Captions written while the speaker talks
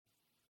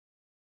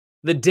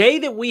The day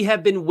that we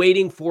have been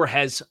waiting for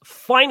has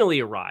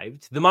finally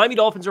arrived. The Miami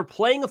Dolphins are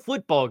playing a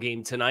football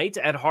game tonight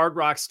at Hard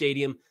Rock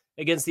Stadium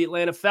against the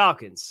Atlanta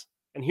Falcons.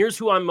 And here's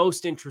who I'm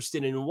most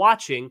interested in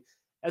watching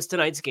as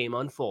tonight's game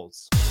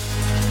unfolds.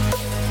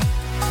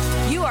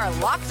 You are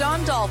Locked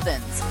On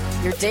Dolphins,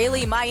 your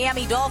daily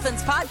Miami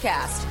Dolphins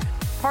podcast,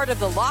 part of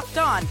the Locked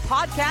On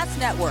Podcast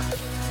Network,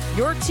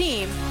 your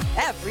team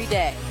every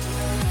day.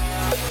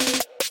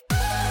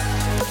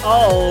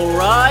 All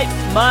right,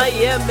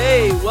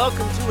 Miami,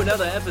 welcome to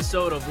another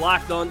episode of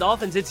Locked On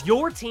Dolphins. It's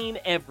your team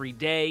every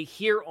day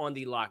here on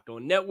the Locked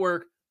On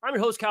Network. I'm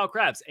your host, Kyle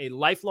Krabs, a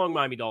lifelong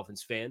Miami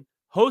Dolphins fan,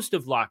 host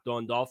of Locked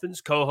On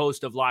Dolphins,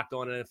 co-host of Locked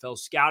On NFL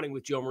Scouting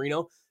with Joe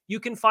Marino. You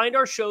can find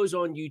our shows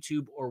on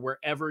YouTube or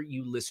wherever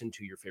you listen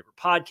to your favorite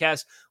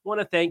podcast. I want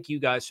to thank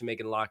you guys for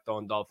making Locked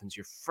On Dolphins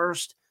your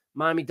first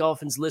Miami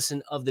Dolphins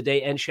listen of the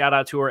day, and shout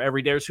out to our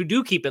everydayers who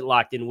do keep it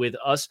locked in with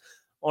us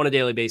on a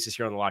daily basis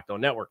here on the Locked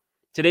On Network.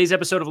 Today's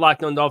episode of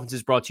Locked On Dolphins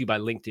is brought to you by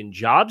LinkedIn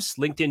Jobs.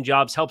 LinkedIn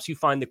Jobs helps you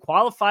find the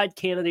qualified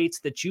candidates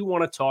that you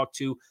want to talk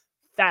to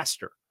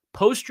faster.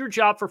 Post your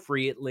job for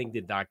free at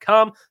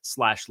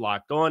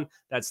linkedin.com/lockedon.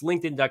 That's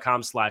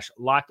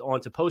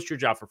linkedin.com/lockedon to post your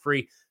job for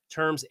free.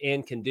 Terms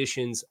and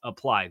conditions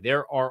apply.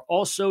 There are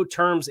also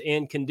terms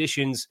and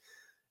conditions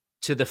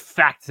to the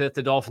fact that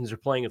the Dolphins are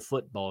playing a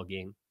football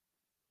game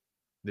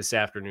this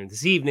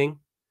evening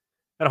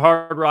at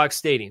Hard Rock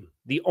Stadium,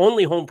 the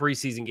only home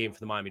preseason game for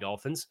the Miami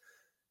Dolphins.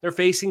 They're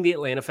facing the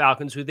Atlanta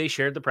Falcons, who they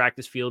shared the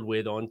practice field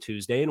with on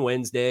Tuesday and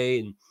Wednesday.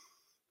 And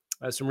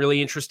some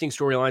really interesting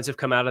storylines have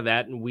come out of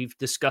that, and we've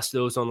discussed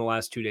those on the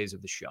last 2 days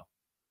of the show.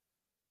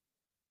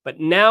 But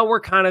now we're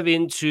kind of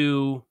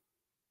into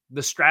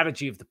the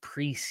strategy of the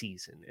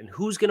preseason and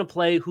who's going to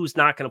play, who's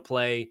not going to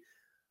play.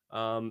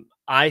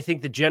 I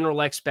think the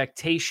general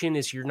expectation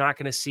is you're not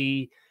going to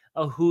see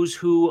a who's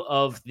who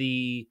of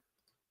the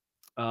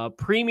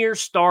premier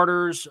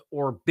starters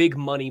or big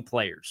money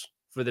players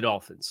for the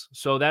Dolphins.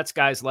 So that's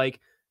guys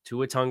like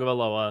Tua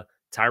Tagovailoa,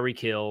 Tyreek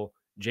Hill,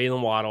 Jalen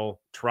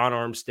Waddle, Teron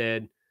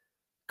Armstead,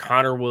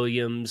 Connor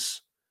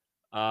Williams,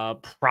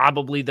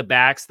 probably the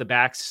backs,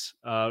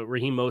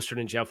 Raheem Mostert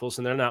and Jeff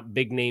Wilson. They're not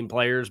big name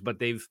players, but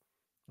they've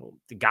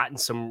gotten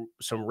some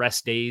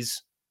rest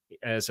days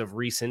as of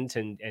recent,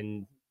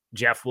 and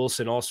Jeff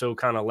Wilson also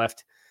kind of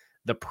left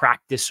the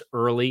practice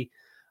early.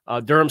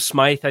 Durham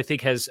Smythe, I think,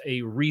 has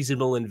a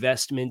reasonable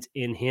investment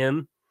in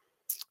him.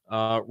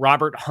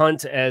 Robert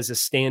Hunt as a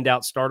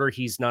standout starter.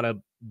 He's not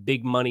a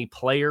big money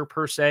player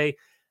per se.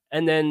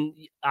 And then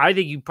I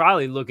think you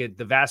probably look at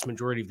the vast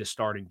majority of the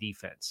starting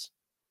defense.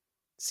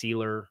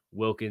 Sealer,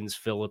 Wilkins,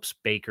 Phillips,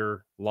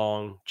 Baker,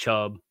 Long,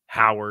 Chubb,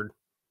 Howard,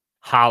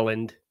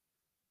 Holland,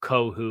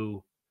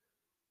 Kohu.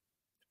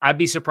 I'd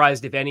be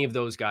surprised if any of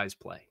those guys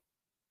play.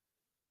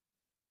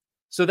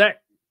 So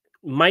that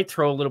might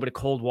throw a little bit of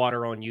cold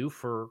water on you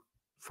for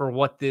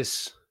what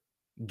this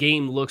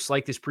game looks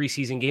like, this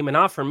preseason game. And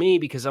not for me,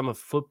 because I'm a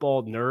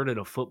football nerd and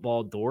a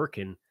football dork,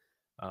 and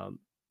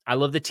I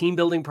love the team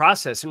building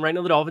process. And right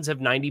now the Dolphins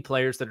have 90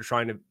 players that are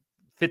trying to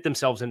fit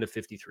themselves into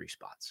 53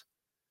 spots.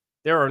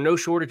 There are no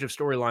shortage of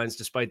storylines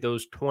despite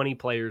those 20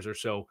 players or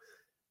so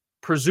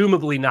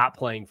presumably not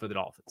playing for the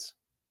Dolphins.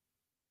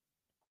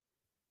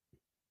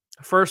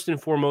 First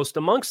and foremost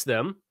amongst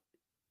them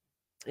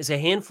is a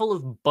handful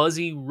of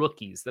buzzy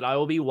rookies that I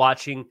will be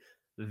watching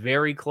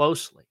very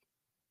closely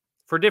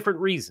for different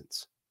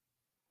reasons.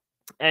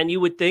 And you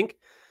would think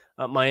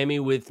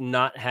Miami, with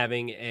not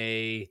having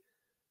a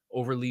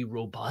overly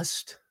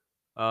robust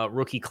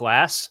rookie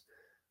class,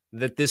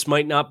 that this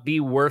might not be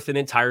worth an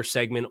entire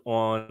segment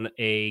on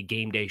a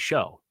game day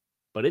show.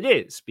 But it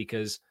is,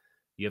 because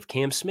you have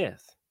Cam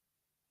Smith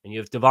and you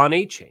have Devon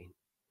Achane.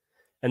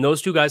 And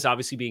those two guys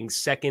obviously being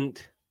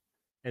second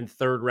and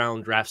third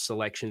round draft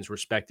selections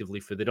respectively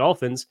for the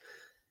Dolphins.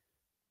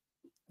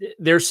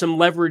 There's some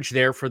leverage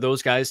there for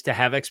those guys to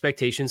have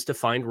expectations to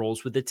find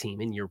roles with the team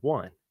in year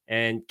one.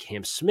 And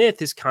Cam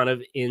Smith is kind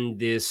of in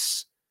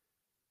this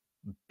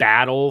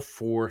battle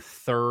for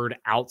third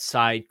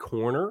outside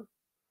corner,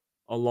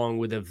 along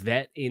with a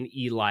vet in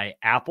Eli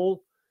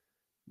Apple,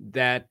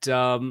 that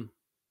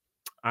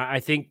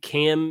I think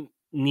Cam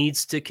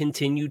needs to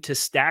continue to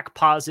stack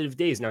positive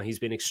days. Now, he's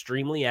been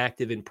extremely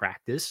active in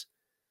practice.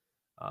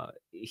 I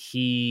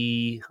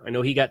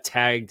know he got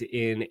tagged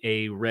in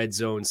a red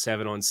zone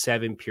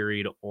 7-on-7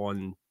 period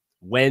on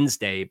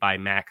Wednesday by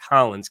Mac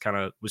Hollins, kind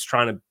of was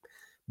trying to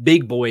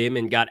big boy him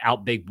and got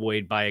out big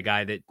boyed by a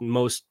guy that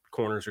most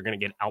corners are going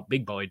to get out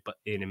big boyed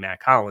in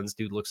Mac Hollins.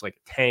 Dude looks like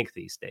a tank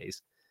these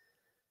days.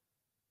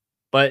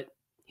 But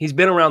he's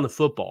been around the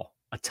football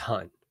a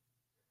ton.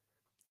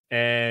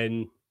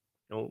 And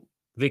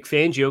Vic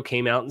Fangio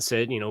came out and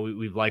said,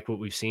 we've liked what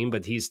we've seen,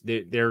 but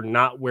they're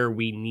not where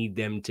we need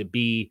them to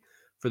be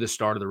for the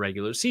start of the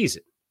regular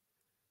season.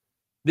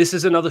 This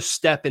is another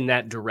step in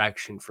that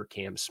direction for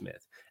Cam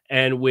Smith.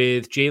 And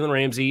with Jalen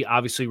Ramsey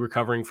obviously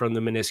recovering from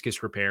the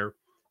meniscus repair,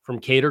 from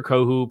Kader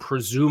Kohu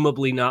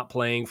presumably not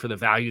playing for the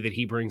value that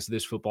he brings to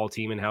this football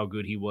team and how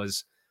good he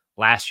was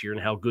last year and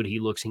how good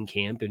he looks in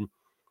camp, and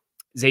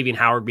Xavier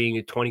Howard being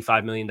a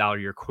 $25 million a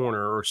year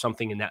corner or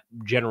something in that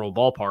general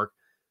ballpark.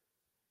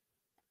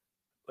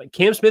 Like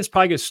Cam Smith's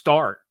probably going to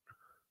start.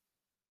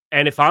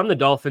 And if I'm the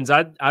Dolphins,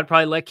 I'd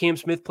probably let Cam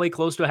Smith play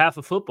close to half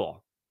of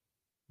football.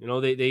 You know,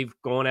 they've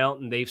gone out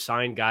and they've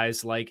signed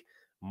guys like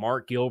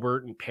Mark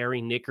Gilbert and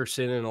Perry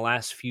Nickerson in the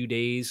last few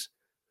days.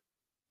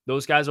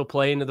 Those guys will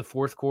play into the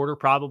fourth quarter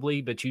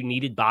probably, but you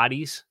needed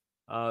bodies.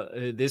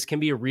 This can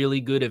be a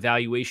really good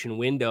evaluation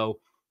window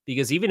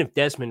because even if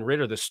Desmond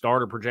Ridder,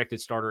 the projected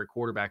starter at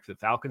quarterback for the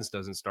Falcons,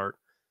 doesn't start,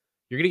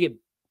 you're going to get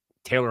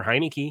Taylor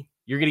Heineke.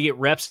 You're going to get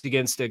reps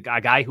against a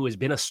guy who has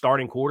been a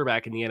starting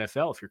quarterback in the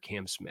NFL if you're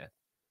Cam Smith.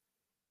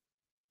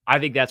 I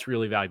think that's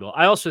really valuable.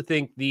 I also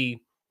think the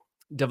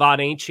Devon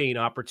Achane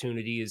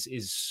opportunity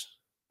is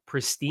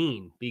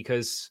pristine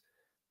because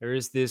there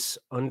is this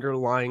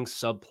underlying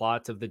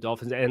subplot of the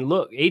Dolphins. And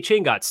look,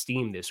 Achane got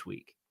steam this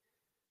week.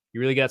 He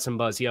really got some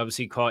buzz. He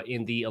obviously caught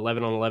in the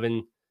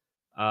 11-on-11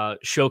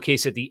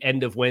 showcase at the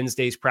end of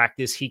Wednesday's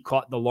practice. He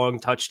caught the long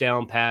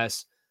touchdown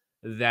pass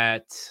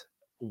that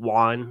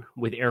won,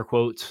 with air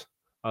quotes,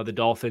 the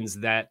Dolphins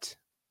that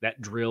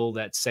drill,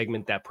 that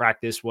segment, that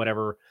practice,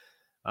 whatever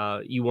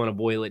you want to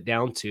boil it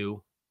down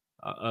to,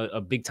 a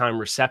big-time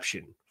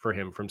reception for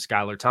him from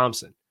Skylar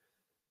Thompson.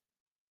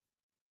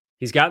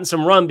 He's gotten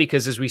some run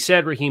because, as we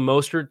said, Raheem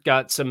Mostert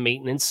got some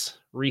maintenance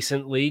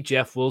recently.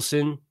 Jeff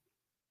Wilson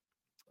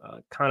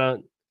kind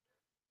of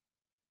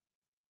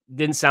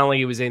didn't sound like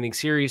it was anything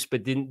serious,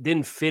 but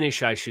didn't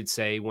finish, I should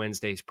say,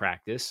 Wednesday's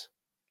practice.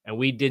 And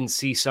we didn't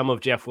see some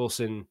of Jeff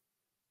Wilson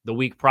the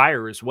week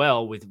prior as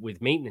well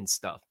with maintenance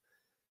stuff.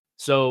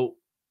 So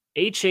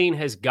Achane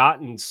has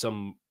gotten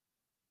some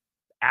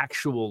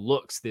actual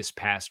looks this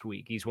past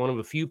week. He's one of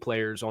a few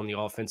players on the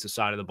offensive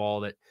side of the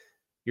ball that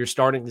you're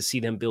starting to see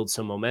them build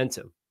some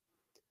momentum.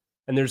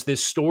 And there's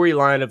this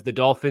storyline of the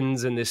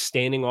Dolphins and this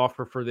standing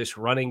offer for this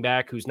running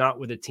back who's not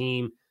with a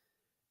team.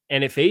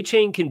 And if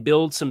Achane can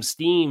build some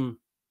steam,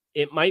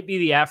 it might be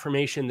the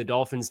affirmation the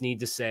Dolphins need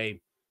to say, you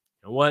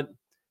know what?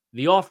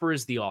 The offer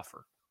is the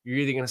offer. You're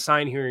either going to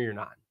sign here or you're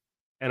not.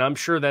 And I'm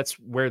sure that's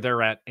where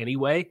they're at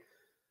anyway.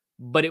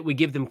 But it would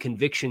give them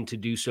conviction to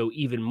do so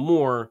even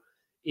more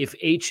if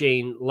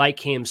Achane, like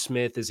Cam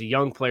Smith, is a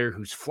young player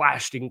who's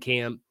flashed in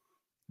camp,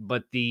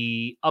 but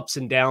the ups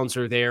and downs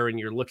are there and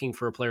you're looking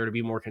for a player to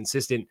be more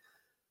consistent,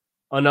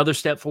 another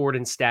step forward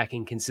in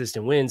stacking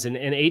consistent wins. And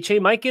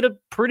Achane might get a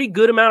pretty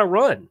good amount of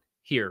run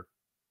here.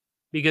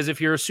 Because if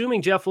you're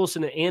assuming Jeff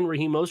Wilson and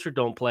Raheem Mostert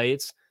don't play,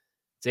 it's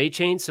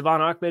Achane,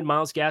 Savon Ahmed,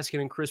 Myles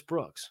Gaskin, and Chris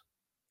Brooks.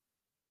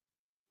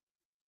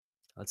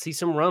 Let's see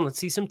some run. Let's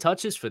see some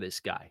touches for this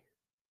guy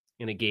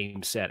in a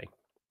game setting.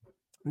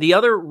 The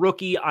other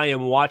rookie I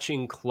am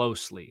watching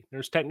closely,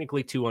 there's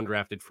technically two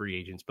undrafted free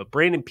agents, but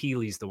Brandon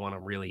Peely's the one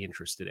I'm really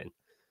interested in.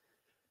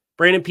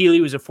 Brandon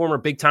Peely was a former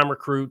big-time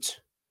recruit,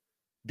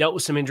 dealt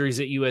with some injuries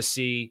at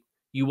USC.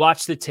 You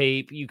watch the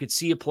tape, you could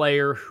see a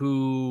player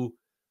who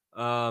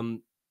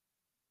had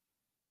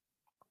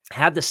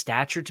the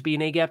stature to be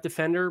an A-gap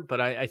defender,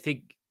 but I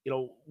think,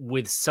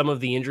 with some of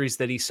the injuries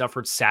that he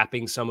suffered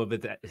sapping some of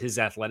his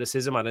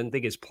athleticism, I didn't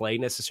think his play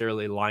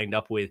necessarily lined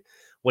up with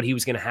what he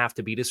was going to have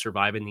to be to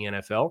survive in the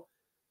NFL.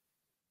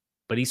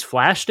 But he's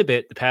flashed a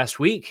bit the past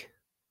week.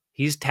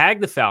 He's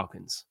tagged the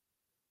Falcons.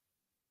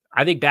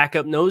 I think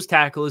backup nose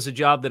tackle is a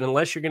job that,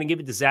 unless you're going to give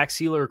it to Zach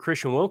Sealer or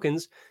Christian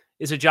Wilkins,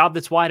 is a job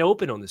that's wide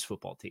open on this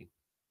football team.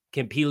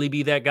 Can Peely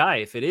be that guy?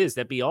 If it is,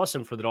 that'd be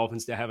awesome for the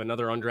Dolphins to have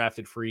another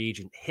undrafted free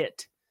agent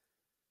hit.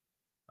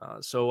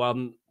 So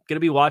I'm going to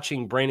be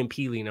watching Brandon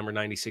Peely, number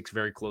 96,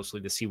 very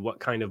closely to see what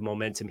kind of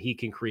momentum he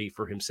can create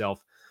for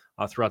himself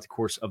throughout the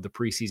course of the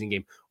preseason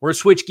game. We're going to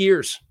switch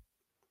gears,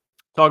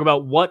 talk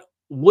about what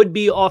would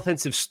be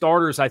offensive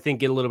starters, I think,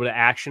 get a little bit of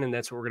action, and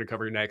that's what we're going to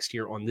cover next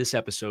here on this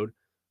episode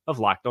of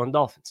Locked On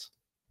Dolphins.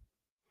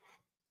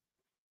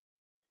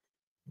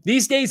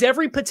 These days,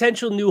 every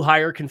potential new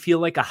hire can feel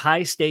like a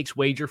high-stakes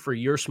wager for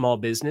your small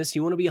business.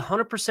 You want to be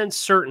 100%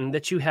 certain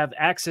that you have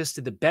access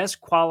to the best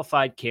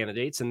qualified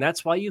candidates, and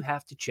that's why you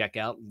have to check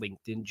out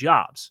LinkedIn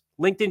Jobs.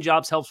 LinkedIn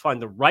Jobs helps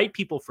find the right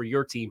people for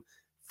your team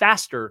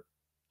faster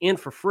and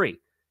for free.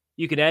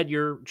 You can add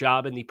your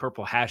job in the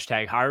purple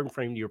hashtag hiring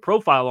frame to your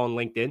profile on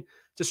LinkedIn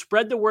to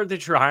spread the word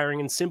that you're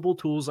hiring, and simple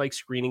tools like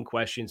screening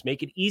questions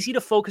make it easy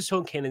to focus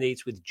on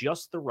candidates with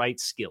just the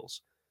right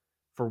skills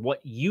for what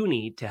you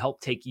need to help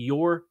take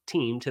your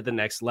team to the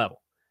next level.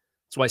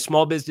 That's why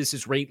small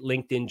businesses rate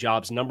LinkedIn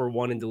Jobs number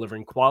one in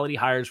delivering quality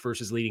hires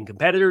versus leading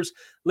competitors.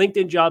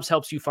 LinkedIn Jobs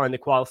helps you find the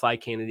qualified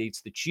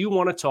candidates that you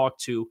want to talk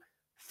to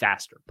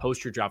faster.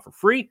 Post your job for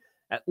free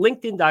at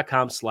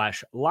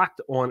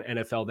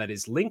linkedin.com/lockedonnfl. That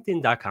is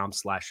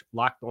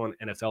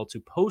linkedin.com/lockedonnfl to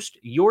post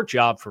your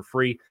job for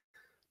free.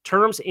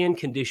 Terms and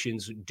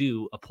conditions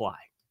do apply.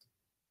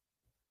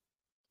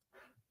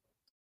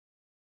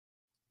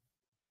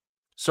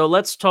 So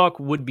let's talk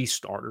would-be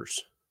starters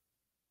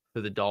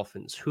for the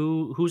Dolphins.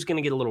 Who's going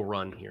to get a little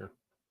run here?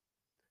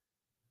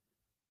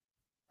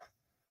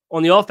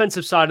 On the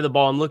offensive side of the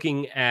ball, I'm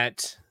looking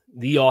at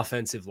the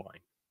offensive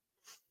line.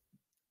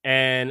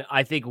 And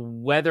I think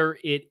whether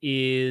it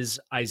is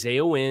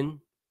Isaiah Wynn,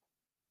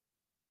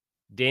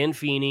 Dan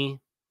Feeney,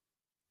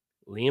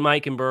 Liam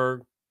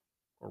Eichenberg,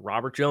 or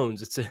Robert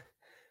Jones,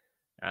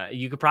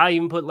 you could probably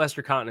even put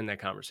Lester Cotton in that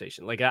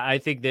conversation. Like, I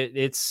think that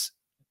it's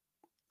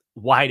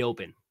wide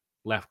open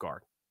left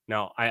guard.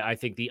 Now, I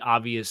think the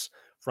obvious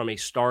from a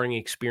starting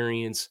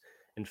experience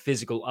and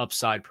physical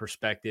upside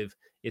perspective,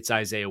 it's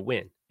Isaiah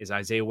Wynn. Is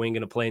Isaiah Wynn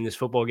going to play in this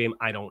football game?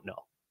 I don't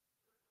know.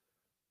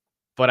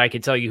 But I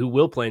can tell you who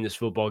will play in this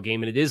football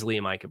game, and it is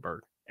Liam Eichenberg.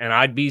 And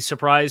I'd be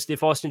surprised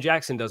if Austin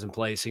Jackson doesn't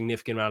play a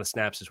significant amount of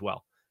snaps as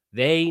well.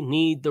 They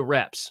need the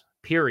reps,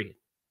 period.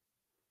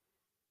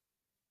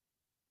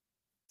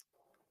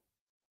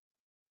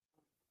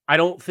 I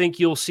don't think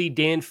you'll see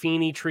Dan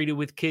Feeney treated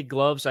with kid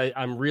gloves.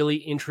 I'm really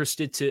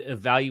interested to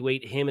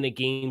evaluate him in a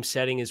game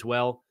setting as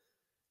well.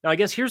 Now, I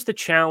guess here's the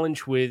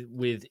challenge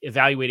with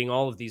evaluating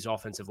all of these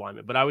offensive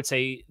linemen, but I would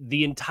say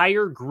the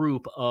entire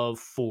group of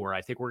four,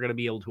 I think we're going to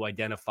be able to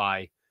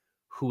identify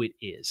who it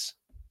is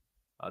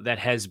that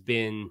has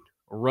been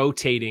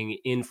rotating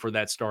in for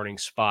that starting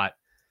spot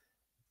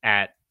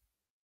at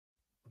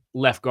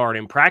left guard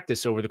in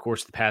practice over the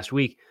course of the past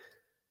week.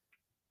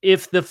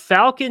 If the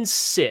Falcons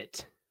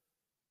sit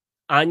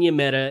Anya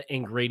Meta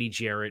and Grady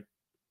Jarrett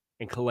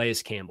and Calais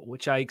Campbell,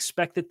 which I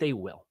expect that they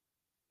will,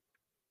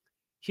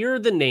 here are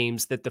the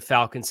names that the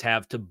Falcons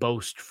have to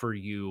boast for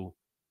you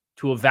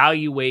to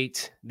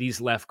evaluate these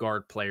left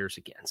guard players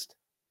against.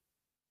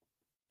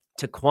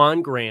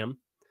 Taquan Graham,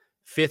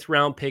 5th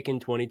round pick in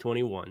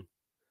 2021.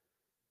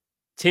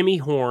 Timmy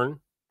Horn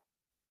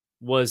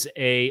was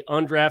a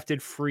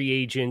undrafted free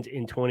agent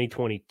in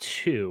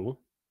 2022.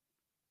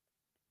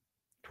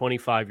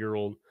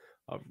 25-year-old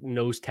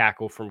nose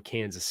tackle from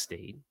Kansas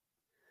State.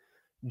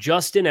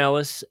 Justin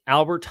Ellis,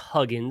 Albert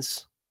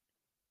Huggins,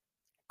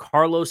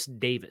 Carlos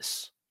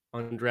Davis,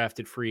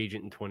 undrafted free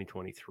agent in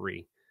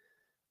 2023.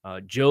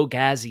 Joe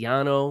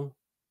Gaziano,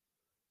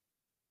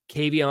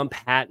 Kavion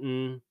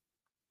Patton.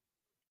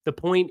 The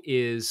point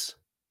is,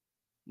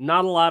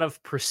 not a lot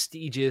of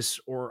prestigious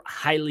or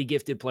highly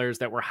gifted players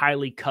that were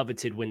highly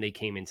coveted when they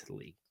came into the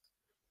league.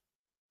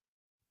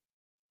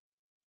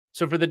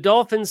 So for the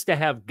Dolphins to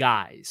have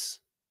guys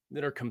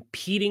that are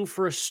competing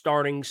for a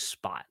starting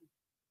spot,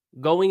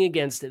 going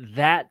against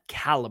that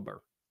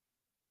caliber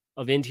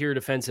of interior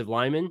defensive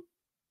linemen,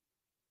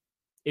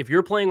 if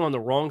you're playing on the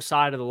wrong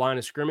side of the line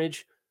of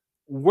scrimmage,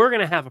 we're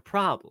going to have a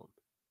problem.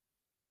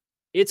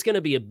 It's going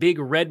to be a big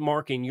red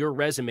mark in your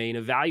resume in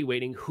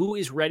evaluating who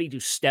is ready to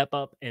step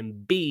up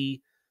and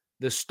be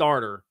the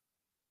starter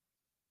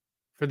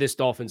for this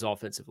Dolphins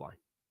offensive line.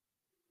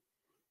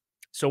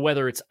 So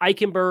whether it's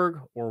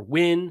Eichenberg or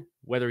Wynn,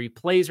 whether he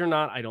plays or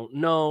not, I don't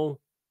know.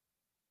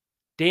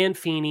 Dan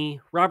Feeney,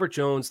 Robert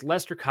Jones,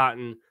 Lester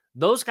Cotton,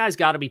 those guys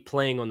got to be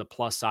playing on the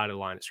plus side of the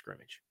line of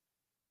scrimmage.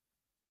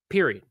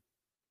 Period.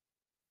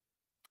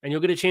 And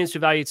you'll get a chance to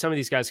evaluate some of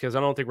these guys because I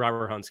don't think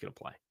Robert Hunt's going to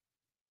play.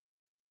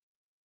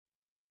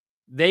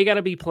 They got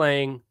to be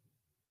playing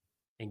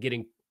and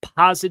getting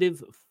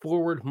positive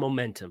forward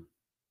momentum,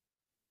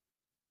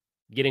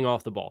 getting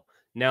off the ball.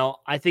 Now,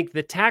 I think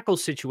the tackle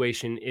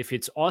situation, if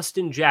it's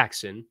Austin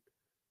Jackson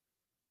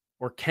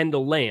or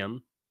Kendall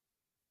Lamb,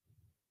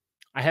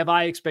 I have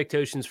high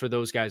expectations for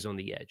those guys on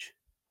the edge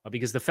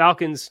because the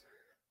Falcons,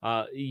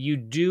 you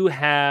do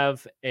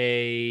have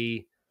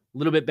a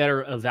little bit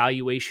better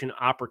evaluation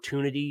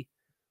opportunity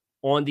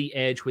on the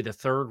edge with a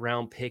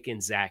 3rd-round pick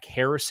in Zach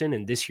Harrison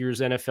in this year's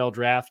NFL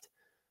draft.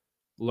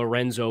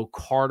 Lorenzo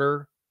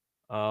Carter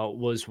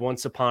was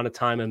once upon a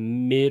time a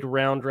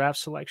mid-round draft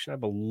selection, I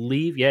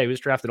believe. Yeah, he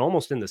was drafted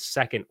almost in the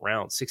 2nd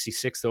round,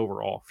 66th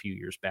overall a few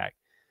years back.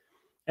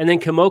 And then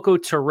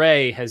Kimoko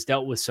Ture has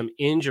dealt with some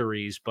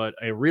injuries, but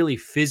a really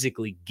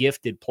physically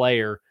gifted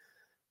player.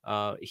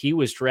 He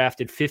was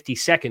drafted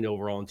 52nd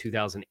overall in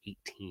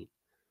 2018.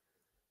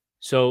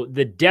 So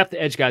the depth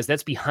edge guys,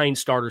 that's behind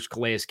starters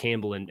Calais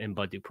Campbell and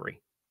Bud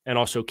Dupree, and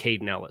also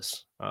Caden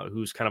Ellis,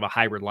 who's kind of a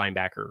hybrid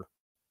linebacker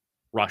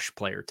rush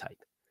player type.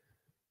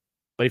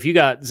 But if you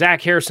got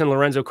Zach Harrison,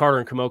 Lorenzo Carter,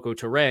 and Kimoko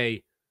Ture,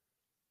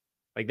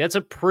 like that's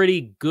a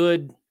pretty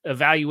good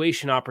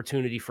evaluation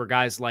opportunity for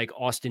guys like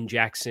Austin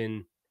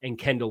Jackson and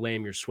Kendall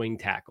Lamb, your swing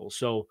tackle.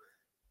 So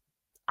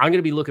I'm going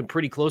to be looking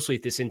pretty closely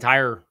at this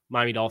entire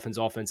Miami Dolphins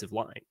offensive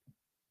line.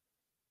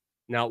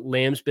 Now,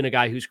 Lamb's been a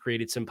guy who's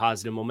created some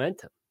positive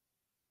momentum.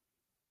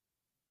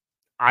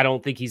 I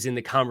don't think he's in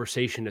the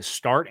conversation to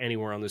start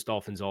anywhere on this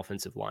Dolphins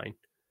offensive line.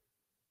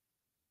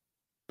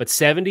 But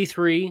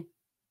 73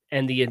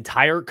 and the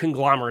entire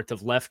conglomerate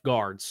of left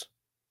guards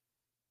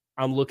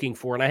I'm looking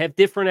for, and I have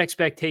different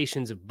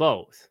expectations of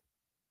both.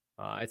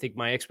 I think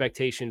my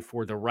expectation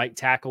for the right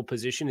tackle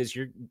position is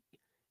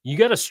you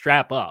got to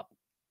strap up.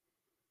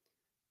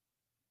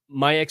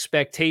 My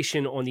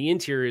expectation on the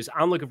interior is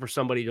I'm looking for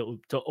somebody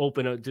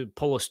to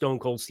pull a Stone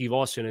Cold Steve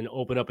Austin and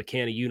open up a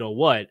can of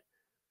you-know-what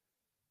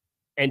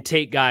and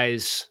take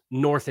guys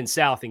north and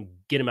south and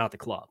get them out the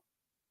club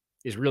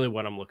is really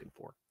what I'm looking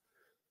for.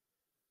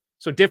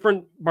 So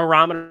different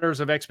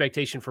barometers of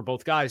expectation for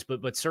both guys,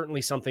 but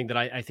certainly something that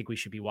I think we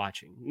should be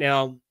watching.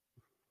 Now,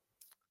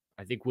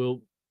 I think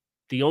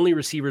the only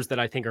receivers that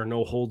I think are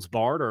no holds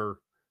barred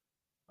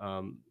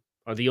are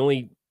the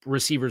only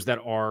receivers that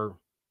are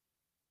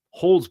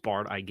holds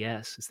barred, I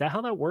guess. Is that how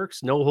that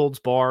works? No holds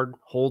barred,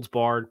 holds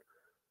barred,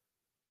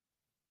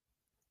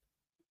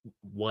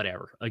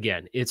 whatever.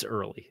 Again, it's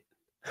early.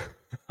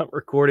 I'm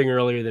recording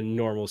earlier than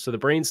normal, so the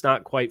brain's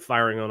not quite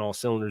firing on all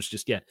cylinders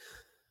just yet.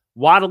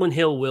 Waddle and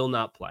Hill will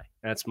not play.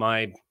 That's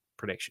my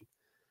prediction.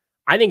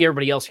 I think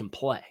everybody else can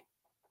play.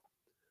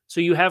 So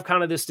you have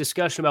kind of this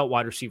discussion about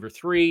wide receiver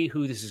 3,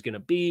 who this is going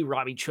to be.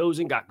 Robbie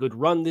Chosen got good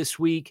run this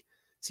week.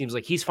 Seems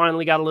like he's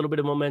finally got a little bit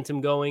of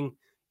momentum going.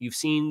 You've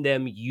seen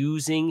them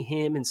using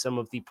him in some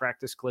of the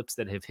practice clips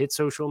that have hit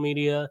social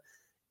media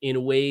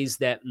in ways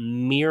that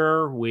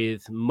mirror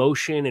with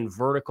motion and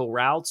vertical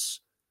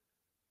routes.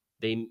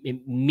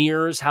 It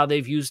mirrors how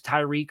they've used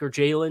Tyreek or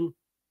Jalen.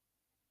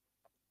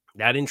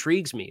 That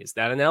intrigues me. Is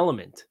that an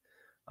element?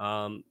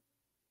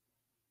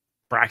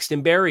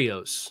 Braxton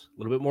Berrios, a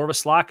little bit more of a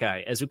slot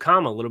guy.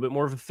 Ezukama, a little bit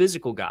more of a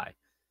physical guy.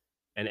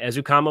 And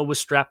Ezukama was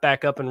strapped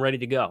back up and ready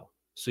to go.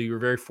 So you were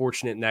very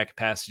fortunate in that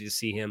capacity to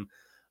see him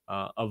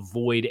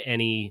avoid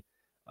any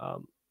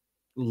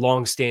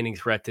long-standing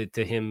threat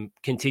to him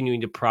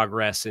continuing to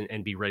progress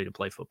and be ready to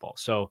play football.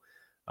 So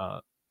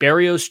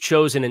Berrios,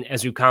 Chosen, and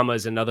Ezukama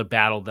is another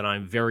battle that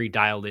I'm very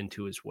dialed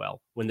into as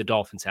well when the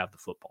Dolphins have the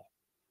football.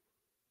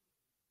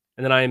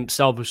 And then I'm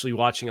selfishly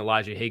watching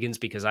Elijah Higgins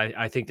because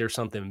I think there's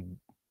something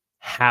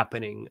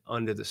happening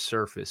under the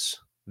surface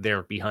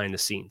there behind the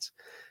scenes.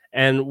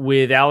 And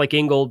with Alec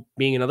Ingold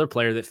being another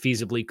player that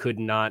feasibly could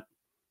not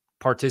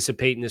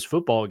participate in this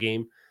football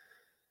game,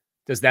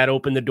 does that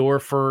open the door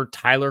for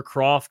Tyler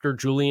Kroft or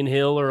Julian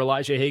Hill or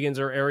Elijah Higgins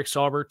or Eric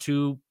Sauber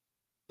to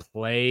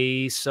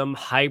play some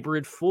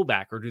hybrid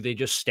fullback, or do they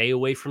just stay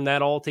away from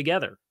that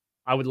altogether?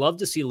 I would love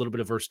to see a little bit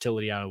of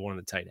versatility out of one of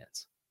the tight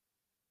ends.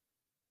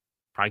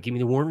 Probably give me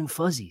the warm and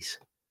fuzzies,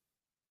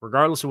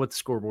 regardless of what the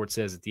scoreboard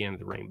says at the end of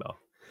the rainbow.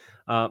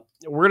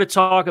 We're going to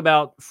talk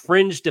about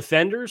fringe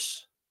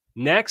defenders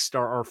next,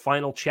 our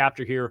final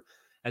chapter here,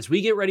 as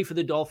we get ready for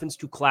the Dolphins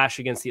to clash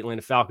against the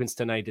Atlanta Falcons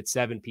tonight at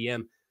 7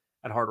 p.m.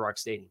 at Hard Rock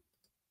Stadium.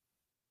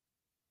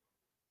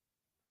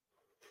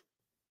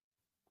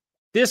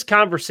 This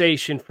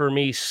conversation for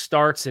me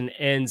starts and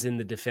ends in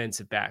the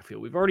defensive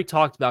backfield. We've already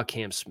talked about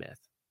Cam Smith,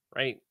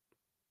 right?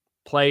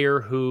 Player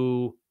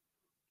who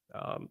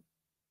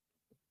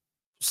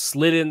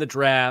slid in the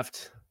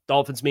draft.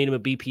 Dolphins made him a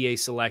BPA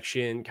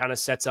selection, kind of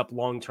sets up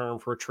long-term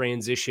for a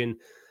transition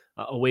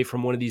away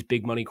from one of these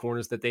big money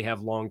corners that they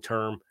have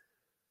long-term.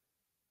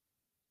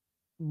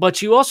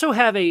 But you also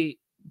have a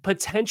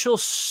potential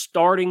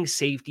starting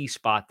safety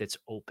spot that's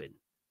open,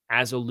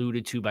 as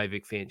alluded to by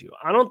Vic Fangio.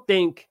 I don't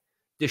think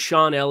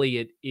Deshaun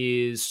Elliott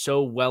is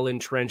so well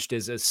entrenched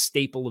as a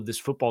staple of this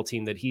football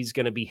team that he's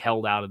going to be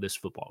held out of this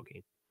football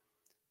game.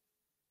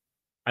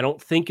 I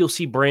don't think you'll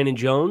see Brandon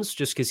Jones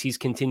just because he's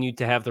continued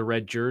to have the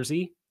red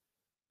jersey.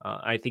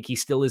 I think he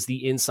still is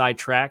the inside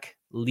track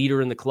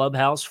leader in the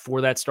clubhouse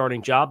for that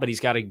starting job, but he's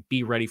got to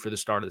be ready for the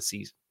start of the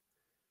season.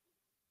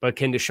 But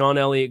can Deshaun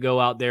Elliott go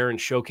out there and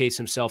showcase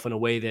himself in a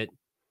way that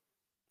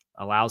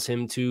allows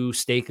him to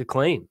stake a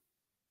claim?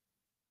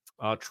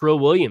 Trill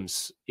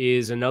Williams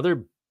is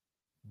another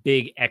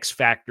big X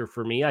factor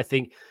for me. I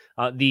think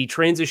the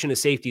transition to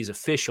safety is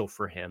official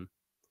for him.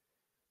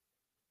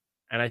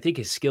 And I think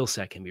his skill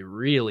set can be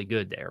really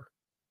good there.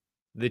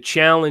 The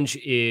challenge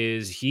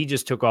is he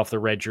just took off the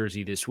red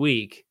jersey this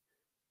week.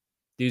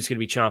 Dude's going to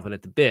be chomping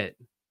at the bit.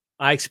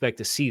 I expect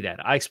to see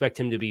that. I expect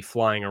him to be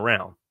flying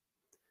around.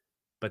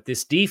 But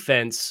this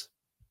defense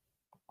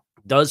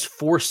does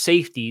force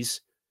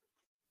safeties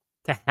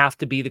to have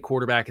to be the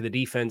quarterback of the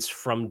defense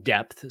from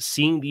depth,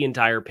 seeing the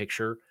entire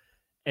picture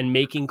and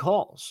making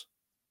calls.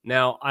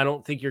 Now, I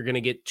don't think you're going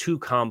to get too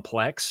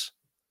complex.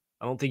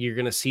 I don't think you're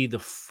going to see the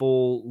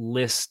full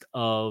list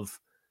of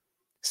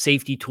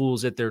safety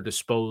tools at their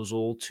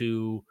disposal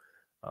to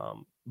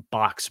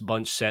box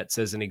bunch sets,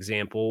 as an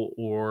example,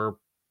 or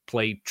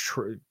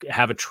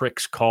have a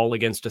tricks call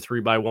against a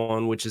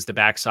 3-by-1, which is the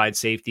backside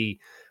safety,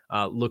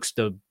 looks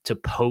to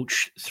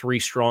poach 3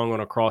 strong on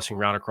a crossing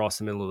route across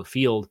the middle of the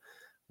field,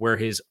 where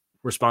his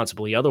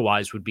responsibility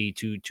otherwise would be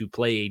to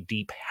play a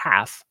deep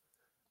half.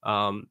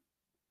 I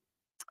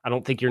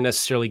don't think you're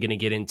necessarily going to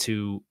get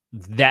into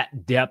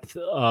that depth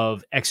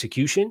of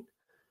execution,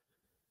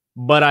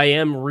 but I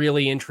am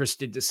really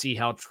interested to see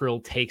how Trill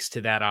takes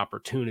to that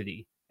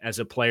opportunity as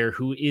a player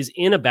who is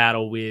in a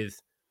battle with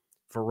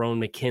Verone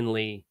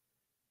McKinley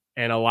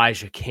and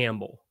Elijah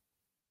Campbell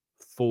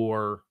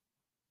for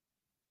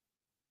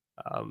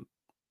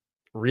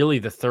really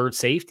the third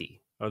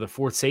safety or the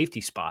fourth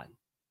safety spot.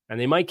 And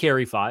they might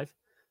carry 5.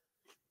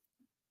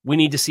 We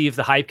need to see if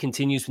the hype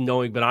continues with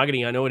Noah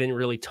Benogany. I know I didn't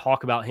really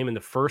talk about him in the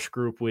first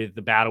group with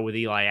the battle with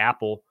Eli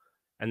Apple,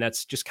 and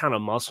that's just kind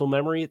of muscle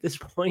memory at this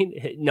point.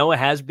 Noah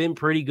has been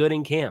pretty good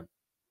in camp.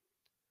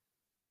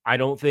 I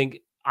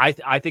think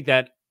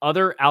that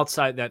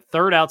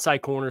third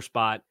outside corner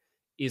spot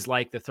is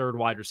like the third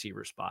wide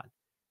receiver spot.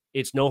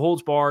 It's no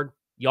holds barred.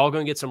 Y'all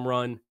going to get some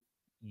run.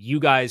 You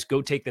guys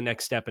go take the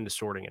next step into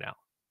sorting it out.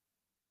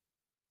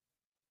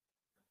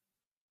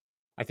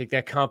 I think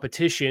that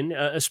competition,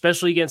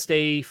 especially against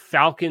a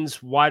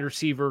Falcons wide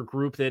receiver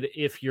group, that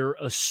if you're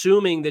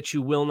assuming that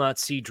you will not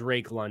see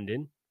Drake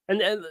London,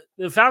 and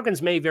the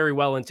Falcons may very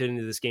well enter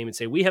into this game and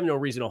say, we have no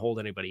reason to hold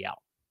anybody out.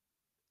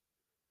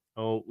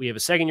 Oh, we have a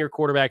second-year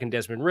quarterback in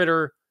Desmond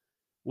Ridder.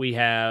 We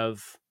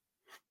have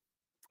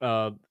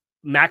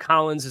Mac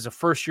Hollins is a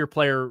first-year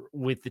player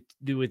with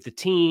the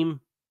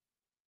team.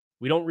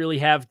 We don't really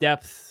have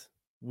depth.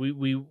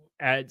 We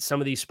at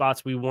some of these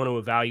spots, we want to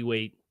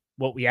evaluate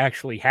what we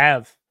actually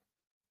have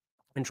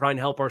and try and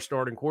help our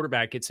starting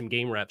quarterback get some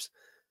game reps.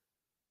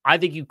 I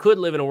think you could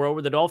live in a world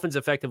where the Dolphins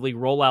effectively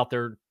roll out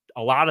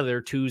a lot of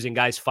their twos and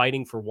guys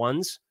fighting for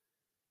ones,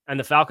 and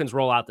the Falcons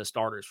roll out the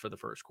starters for the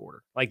first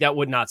quarter. Like, that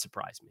would not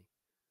surprise me.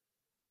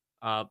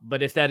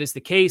 But if that is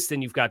the case,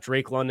 then you've got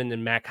Drake London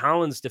and Mac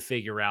Hollins to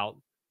figure out.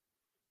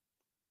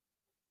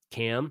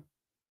 Cam,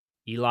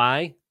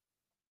 Eli,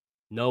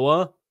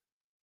 Noah,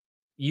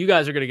 you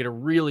guys are going to get a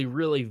really,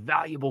 really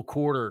valuable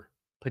quarter,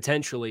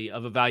 potentially,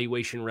 of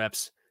evaluation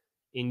reps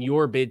in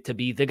your bid to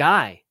be the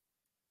guy.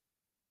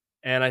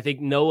 And I think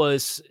Noah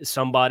is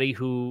somebody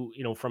who,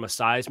 from a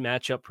size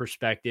matchup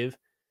perspective,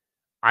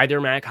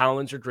 either Mac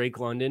Hollins or Drake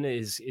London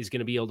is going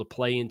to be able to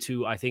play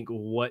into, I think,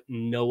 what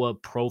Noah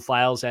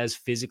profiles as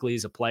physically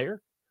as a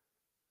player.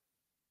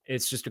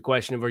 It's just a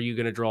question of, are you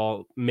going to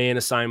draw man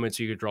assignments?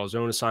 Or you could draw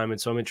zone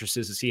assignments. So I'm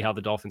interested to see how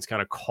the Dolphins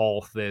kind of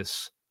call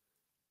this.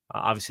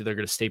 Obviously, they're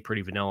going to stay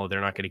pretty vanilla.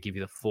 They're not going to give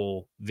you the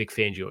full Vic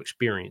Fangio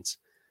experience.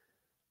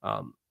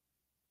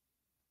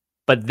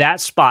 But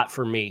that spot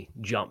for me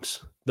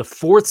jumps. The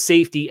fourth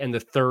safety and the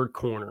third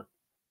corner,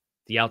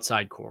 the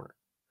outside corner,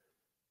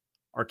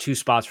 are two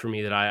spots for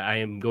me that I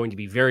am going to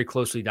be very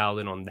closely dialed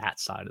in on that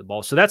side of the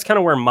ball. So that's kind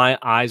of where my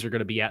eyes are going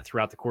to be at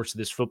throughout the course of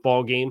this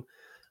football game,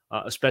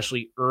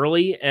 especially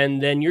early.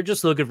 And then you're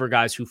just looking for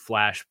guys who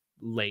flash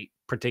late,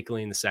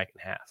 particularly in the second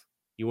half.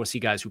 You want to see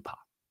guys who pop.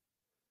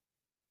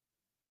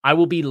 I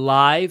will be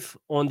live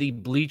on the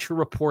Bleacher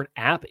Report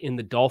app in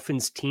the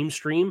Dolphins team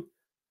stream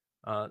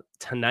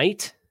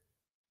tonight.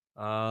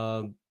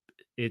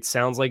 It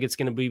sounds like it's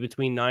going to be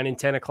between 9 and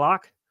 10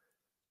 o'clock.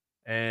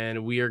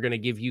 And we are going to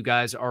give you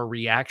guys our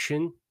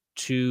reaction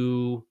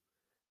to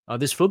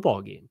this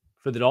football game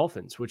for the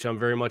Dolphins, which I'm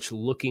very much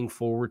looking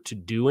forward to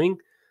doing.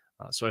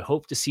 So I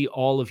hope to see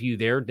all of you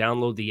there.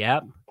 Download the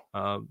app,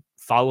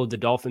 follow the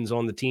Dolphins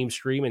on the team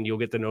stream, and you'll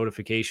get the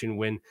notification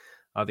when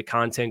the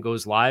content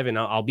goes live. And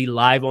I'll be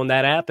live on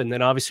that app. And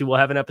then obviously we'll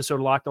have an episode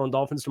of Locked On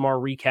Dolphins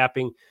tomorrow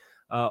recapping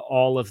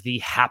all of the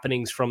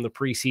happenings from the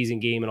preseason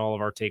game and all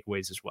of our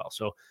takeaways as well.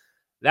 So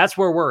that's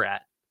where we're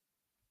at.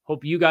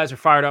 Hope you guys are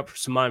fired up for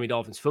some Miami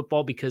Dolphins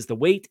football, because the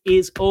wait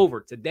is over.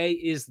 Today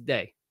is the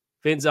day.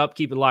 Fins up.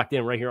 Keep it locked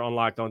in right here on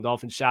Locked On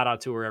Dolphins. Shout out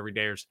to our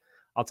everydayers.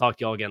 I'll talk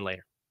to y'all again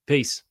later.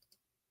 Peace.